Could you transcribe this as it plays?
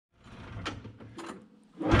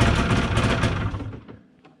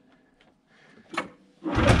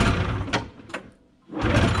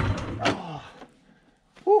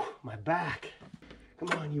back. Come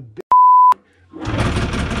on, you bitch.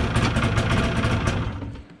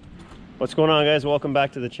 What's going on, guys? Welcome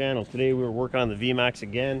back to the channel. Today we're working on the VMAX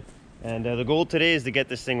again, and the goal today is to get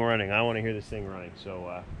this thing running. I want to hear this thing running,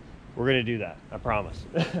 so we're gonna do that, I promise.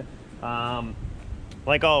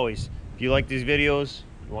 Like always, if you like these videos,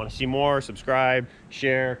 you want to see more, subscribe,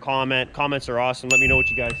 share, comment. Comments are awesome. Let me know what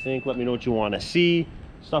you guys think. Let me know what you want to see,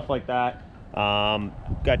 stuff like that.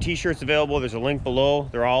 Got t-shirts available. There's a link below.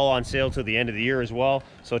 They're all on sale till the end of the year as well,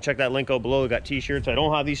 so check that link out below. We got t-shirts. I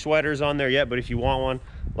don't have these sweaters on there yet, but if you want one,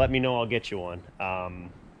 let me know. I'll get you one.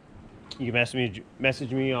 You can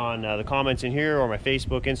message me on the comments in here, or my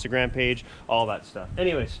Facebook, Instagram page, all that stuff.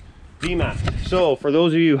 Anyways, VMAX. So for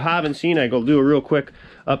those of you who haven't seen, I go do a real quick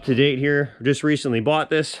up to date here. Just recently bought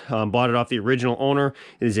this. Bought it off the original owner.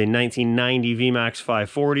 It is a 1990 VMAX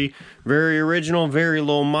 540. Very original, very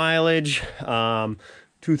low mileage.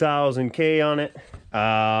 2000K on it.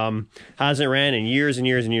 Hasn't ran in years and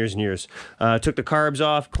years and years and years. Took the carbs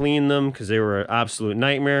off, cleaned them because they were an absolute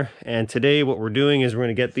nightmare. And today what we're doing is we're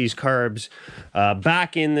going to get these carbs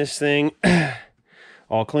back in this thing.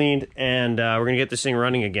 All cleaned, and we're gonna get this thing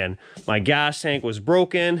running again. My gas tank was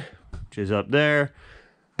broken, which is up there.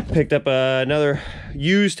 Picked up another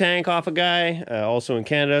used tank off a guy, also in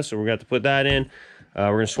Canada, so we're gonna have to put that in.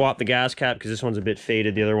 We're gonna swap the gas cap because this one's a bit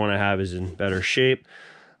faded. The other one I have is in better shape.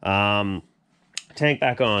 Tank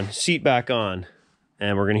back on, seat back on,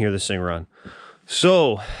 and we're gonna hear this thing run.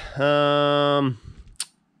 So, yeah,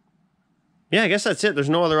 I guess that's it. There's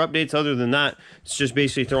no other updates other than that. It's just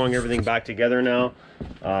basically throwing everything back together now.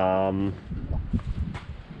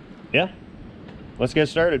 Yeah, let's get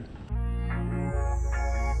started.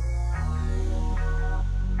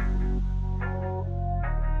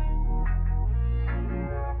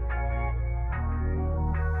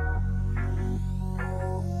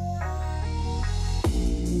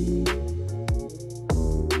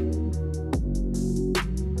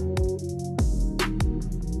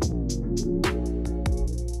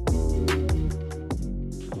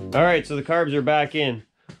 All right, so the carbs are back in.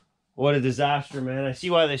 What a disaster, man. I see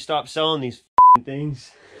why they stopped selling these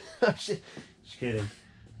things. Just kidding.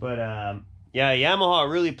 But yeah,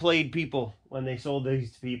 Yamaha really played people when they sold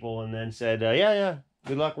these to people and then said, yeah,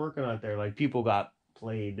 good luck working out there. Like, people got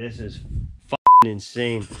played. This is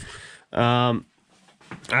insane.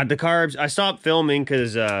 I had the carbs. I stopped filming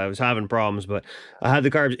because I was having problems, but I had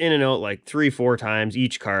the carbs in and out like 3-4 times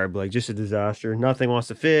each carb. Like, just a disaster. Nothing wants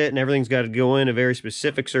to fit, and everything's got to go in a very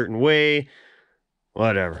specific certain way.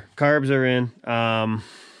 Whatever. Carbs are in.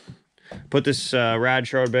 Put this rad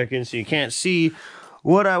shroud back in so you can't see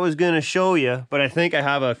what I was going to show you, but I think I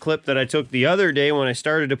have a clip that I took the other day when I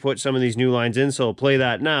started to put some of these new lines in, so I'll play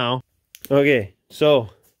that now. Okay, so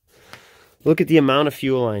look at the amount of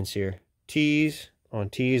fuel lines here. T's on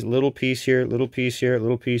T's, little piece here, little piece here,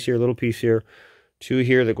 little piece here, little piece here. 2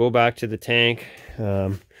 here that go back to the tank.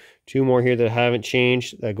 2 more here that haven't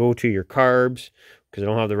changed that go to your carbs because I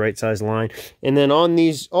don't have the right size line. And then on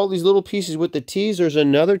these, all these little pieces with the T's, there's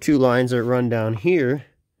another 2 lines that run down here.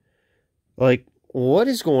 Like, what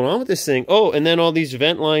is going on with this thing? Oh, and then all these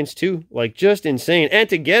vent lines too. Like, just insane. And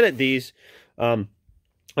to get at these, I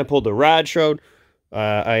pulled the rad shroud.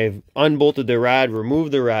 I've unbolted the rad,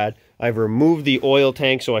 removed the rad. I've removed the oil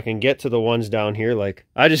tank so I can get to the ones down here. Like,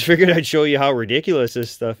 I just figured I'd show you how ridiculous this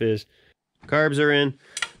stuff is. Carbs are in.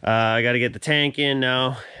 I got to get the tank in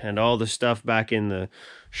now and all the stuff back in the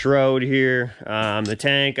shroud here. The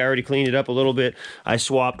tank, I already cleaned it up a little bit. I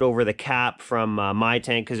swapped over the cap from my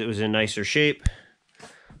tank because it was in nicer shape.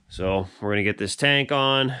 So we're going to get this tank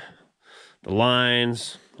on, the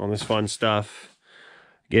lines, all this fun stuff.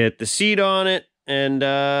 Get the seat on it. And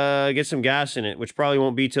get some gas in it, which probably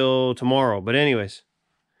won't be till tomorrow. But anyways,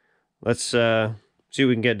 let's see what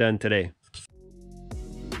we can get done today.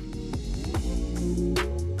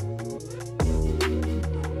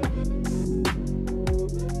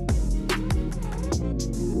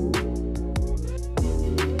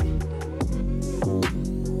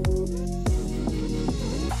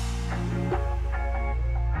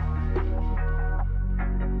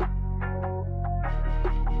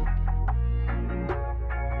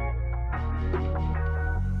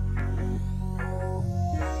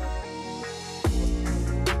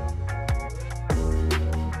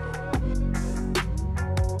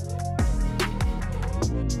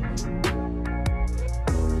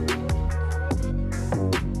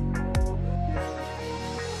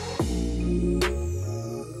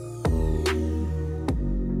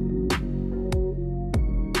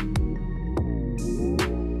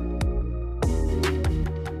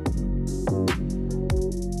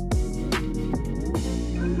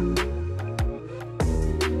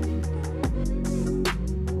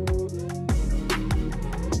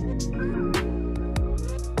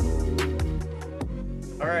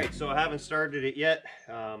 right, so I haven't started it yet.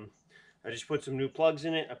 I just put some new plugs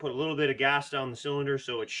in it. I put a little bit of gas down the cylinder,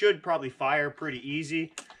 so it should probably fire pretty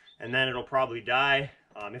easy, and then it'll probably die.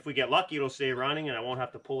 If we get lucky, it'll stay running, and I won't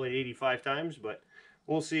have to pull it 85 times, but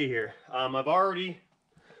we'll see here. I've already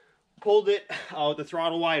pulled it with the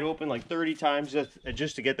throttle wide open like 30 times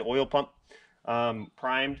just to get the oil pump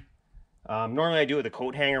primed. Normally I do it with a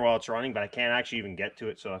coat hanger while it's running, but I can't actually even get to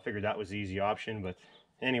it, so I figured that was the easy option. But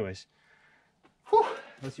anyways, whew,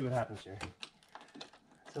 let's see what happens here.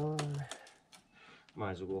 So,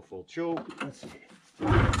 might as well go full choke. Let's see.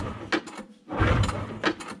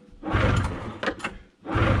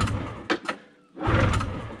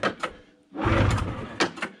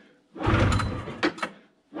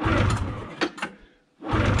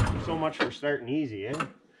 So much for starting easy, eh?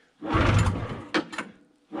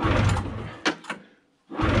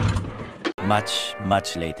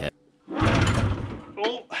 Much later.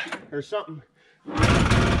 Oh, there's something.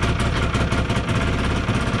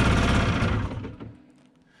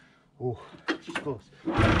 Oh, she's close.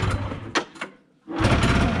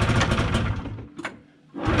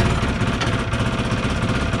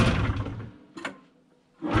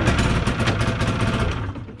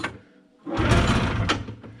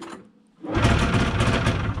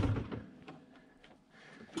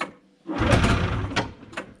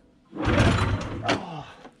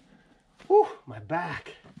 My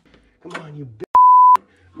back. Come on, you bitch.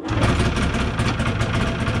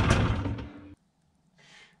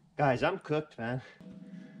 Guys, I'm cooked, man.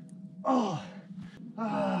 Oh.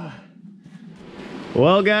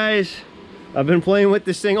 Well, guys, I've been playing with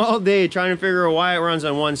this thing all day trying to figure out why it runs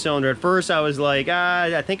on one cylinder. At first, I was like,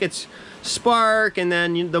 I think it's spark, and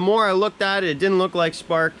then the more I looked at it, it didn't look like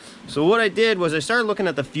spark. So what I did was I started looking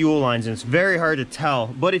at the fuel lines, and it's very hard to tell.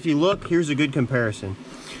 But if you look, here's a good comparison.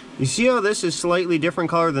 You see how this is slightly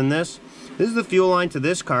different color than this? This is the fuel line to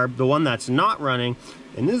this carb, the one that's not running,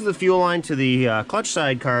 and this is the fuel line to the clutch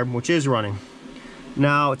side carb, which is running.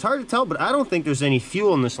 Now, it's hard to tell, but I don't think there's any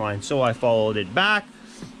fuel in this line, so I followed it back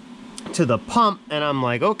to the pump, and I'm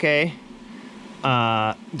like, okay,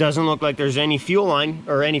 doesn't look like there's any fuel line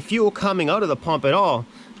or any fuel coming out of the pump at all.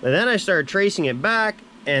 But then I started tracing it back,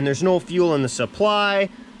 and there's no fuel in the supply.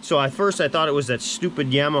 So at first I thought it was that stupid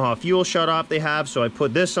Yamaha fuel shutoff they have, so I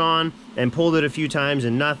put this on and pulled it a few times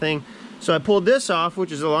and nothing. So I pulled this off,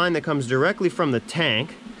 which is a line that comes directly from the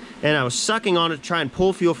tank, and I was sucking on it to try and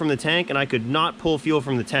pull fuel from the tank, and I could not pull fuel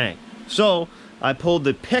from the tank. So I pulled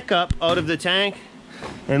the pickup out of the tank,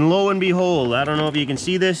 and lo and behold, I don't know if you can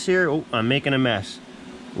see this here. Oh, I'm making a mess.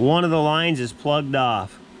 One of the lines is plugged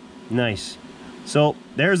off. Nice. So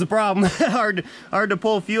there's the problem. hard to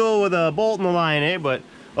pull fuel with a bolt in the line, eh? But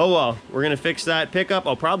oh well, we're gonna fix that pickup.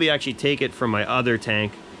 I'll probably actually take it from my other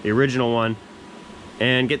tank, the original one,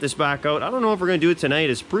 and get this back out. I don't know if we're gonna do it tonight.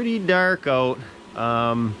 It's pretty dark out.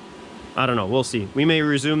 I don't know, we'll see. We may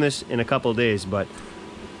resume this in a couple days, but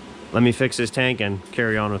let me fix this tank and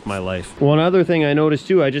carry on with my life. One other thing I noticed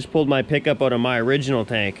too, I just pulled my pickup out of my original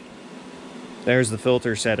tank. There's the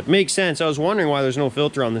filter setup. Makes sense. I was wondering why there's no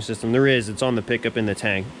filter on the system. There is. It's on the pickup in the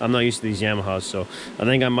tank. I'm not used to these Yamahas, so I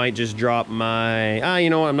think I might just drop my...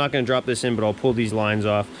 you know what? I'm not going to drop this in, but I'll pull these lines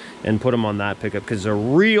off and put them on that pickup, because it's a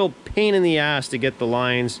real pain in the ass to get the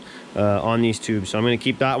lines on these tubes. So I'm going to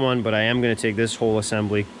keep that one, but I am going to take this whole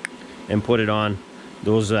assembly and put it on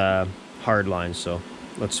those hard lines. So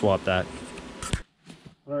let's swap that.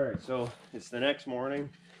 All right, so it's the next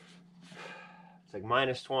morning. It's like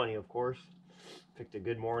minus 20, of course. Picked a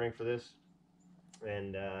good morning for this,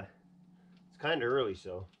 and it's kind of early,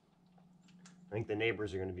 so I think the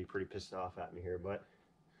neighbors are going to be pretty pissed off at me here, but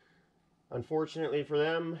unfortunately for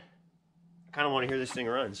them, I kind of want to hear this thing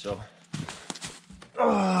run, so we're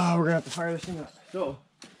going to have to fire this thing up. So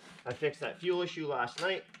I fixed that fuel issue last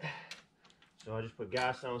night, so I just put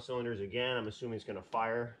gas down the cylinders again. I'm assuming it's going to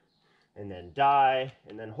fire and then die,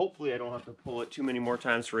 and then hopefully I don't have to pull it too many more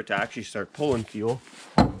times for it to actually start pulling fuel.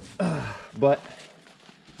 But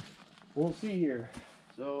we'll see here.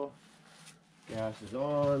 So gas is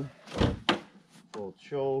on, full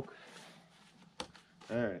choke.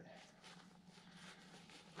 All right,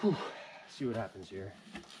 whew. See what happens here.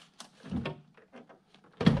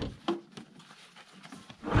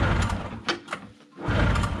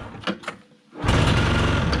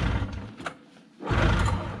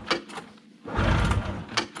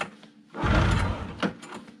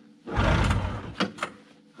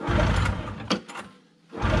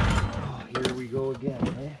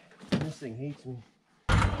 Again, eh? This thing hates me.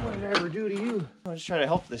 What did I ever do to you? I'm just trying to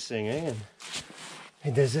help this thing, eh? And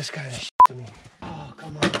it does this kind of shit to me. Oh,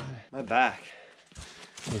 come on. My back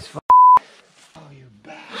is f***ed. Oh, you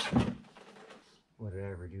bastard. What did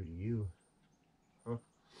I ever do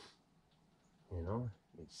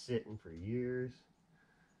sitting for years.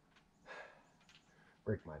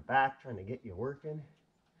 Break my back trying to get you working,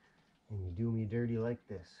 and you do me dirty like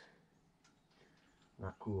this.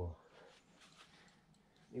 Not cool.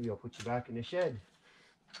 Maybe I'll put you back in the shed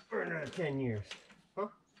for another 10 years. Huh?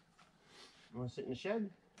 You want to sit in the shed?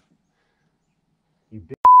 You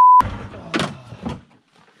bitch.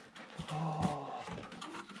 Oh.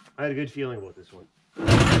 I had a good feeling about this one.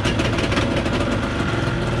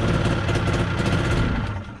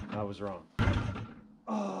 I was wrong.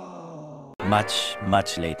 Oh. Much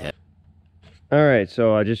later. All right,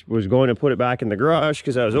 so I just was going to put it back in the garage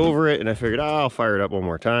because I was over it, and I figured, oh, I'll fire it up one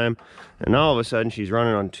more time. And now all of a sudden she's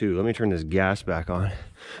running on 2. Let me turn this gas back on.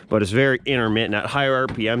 But it's very intermittent. At higher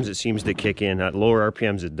RPMs it seems to kick in. At lower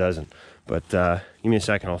RPMs it doesn't. But give me a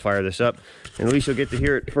second, I'll fire this up, and at least you'll get to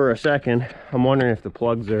hear it for a second. I'm wondering if the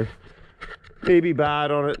plugs are maybe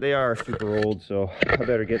bad on it. They are super old, so I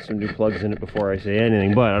better get some new plugs in it before I say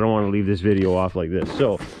anything. But I don't want to leave this video off like this.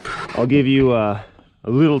 So I'll give you a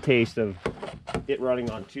little taste of it running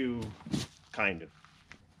on 2, kind of.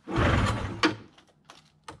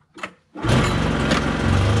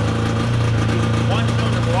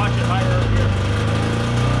 Watch it higher up here.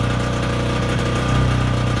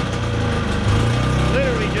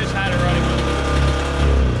 Literally just had it running on 2.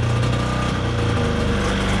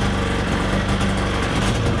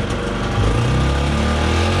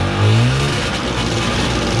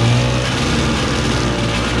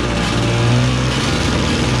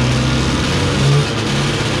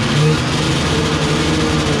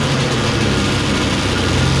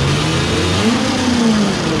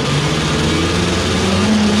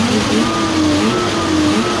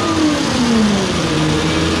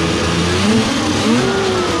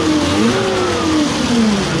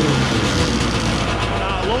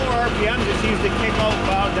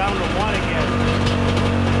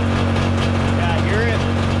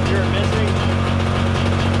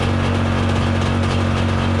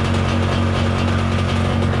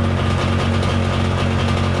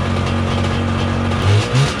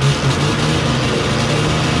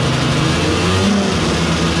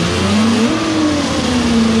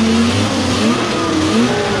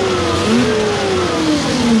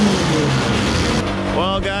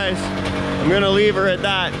 I'm gonna leave her at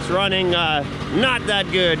that. It's running not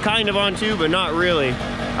that good, kind of on 2, but not really.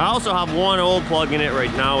 I also have 1 old plug in it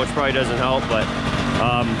right now, which probably doesn't help, but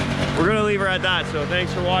we're gonna leave her at that. So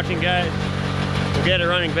thanks for watching, guys. We'll get it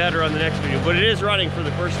running better on the next video, but it is running for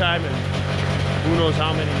the first time in who knows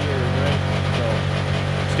how many years, right?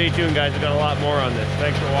 So stay tuned, guys. We've got a lot more on this.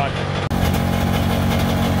 Thanks for watching.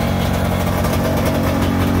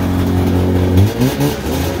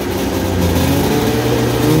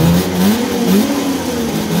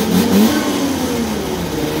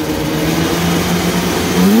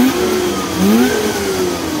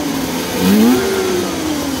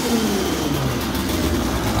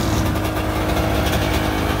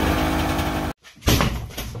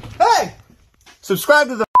 Subscribe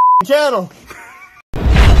to the channel.